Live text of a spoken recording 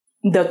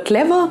The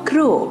Clever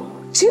Crow.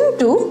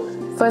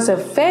 Chintu was a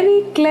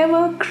very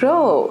clever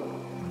crow.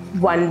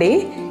 One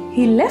day,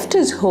 he left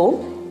his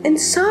home in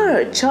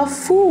search of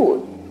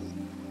food.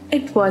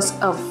 It was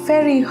a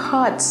very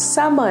hot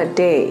summer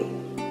day.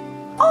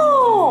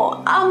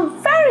 Oh,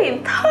 I'm very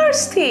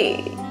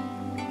thirsty.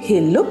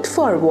 He looked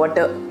for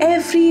water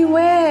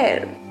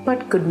everywhere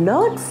but could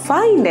not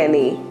find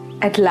any.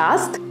 At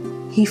last,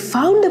 he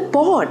found a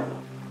pond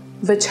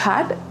which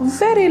had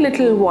very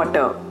little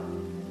water.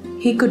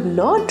 He could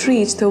not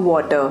reach the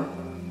water.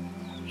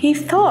 He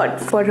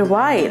thought for a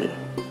while.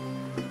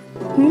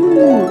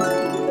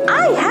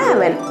 I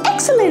have an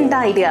excellent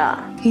idea.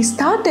 He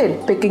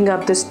started picking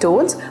up the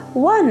stones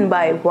one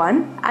by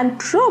one and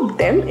dropped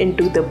them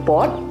into the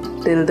pot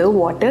till the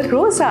water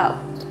rose up.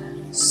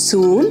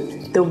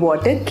 Soon the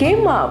water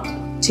came up.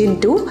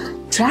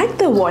 Chintu drank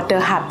the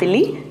water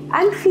happily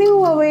and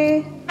flew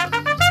away.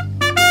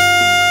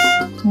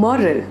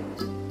 Moral: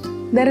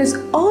 there is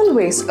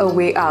always a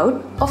way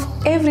out of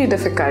every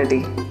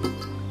difficulty.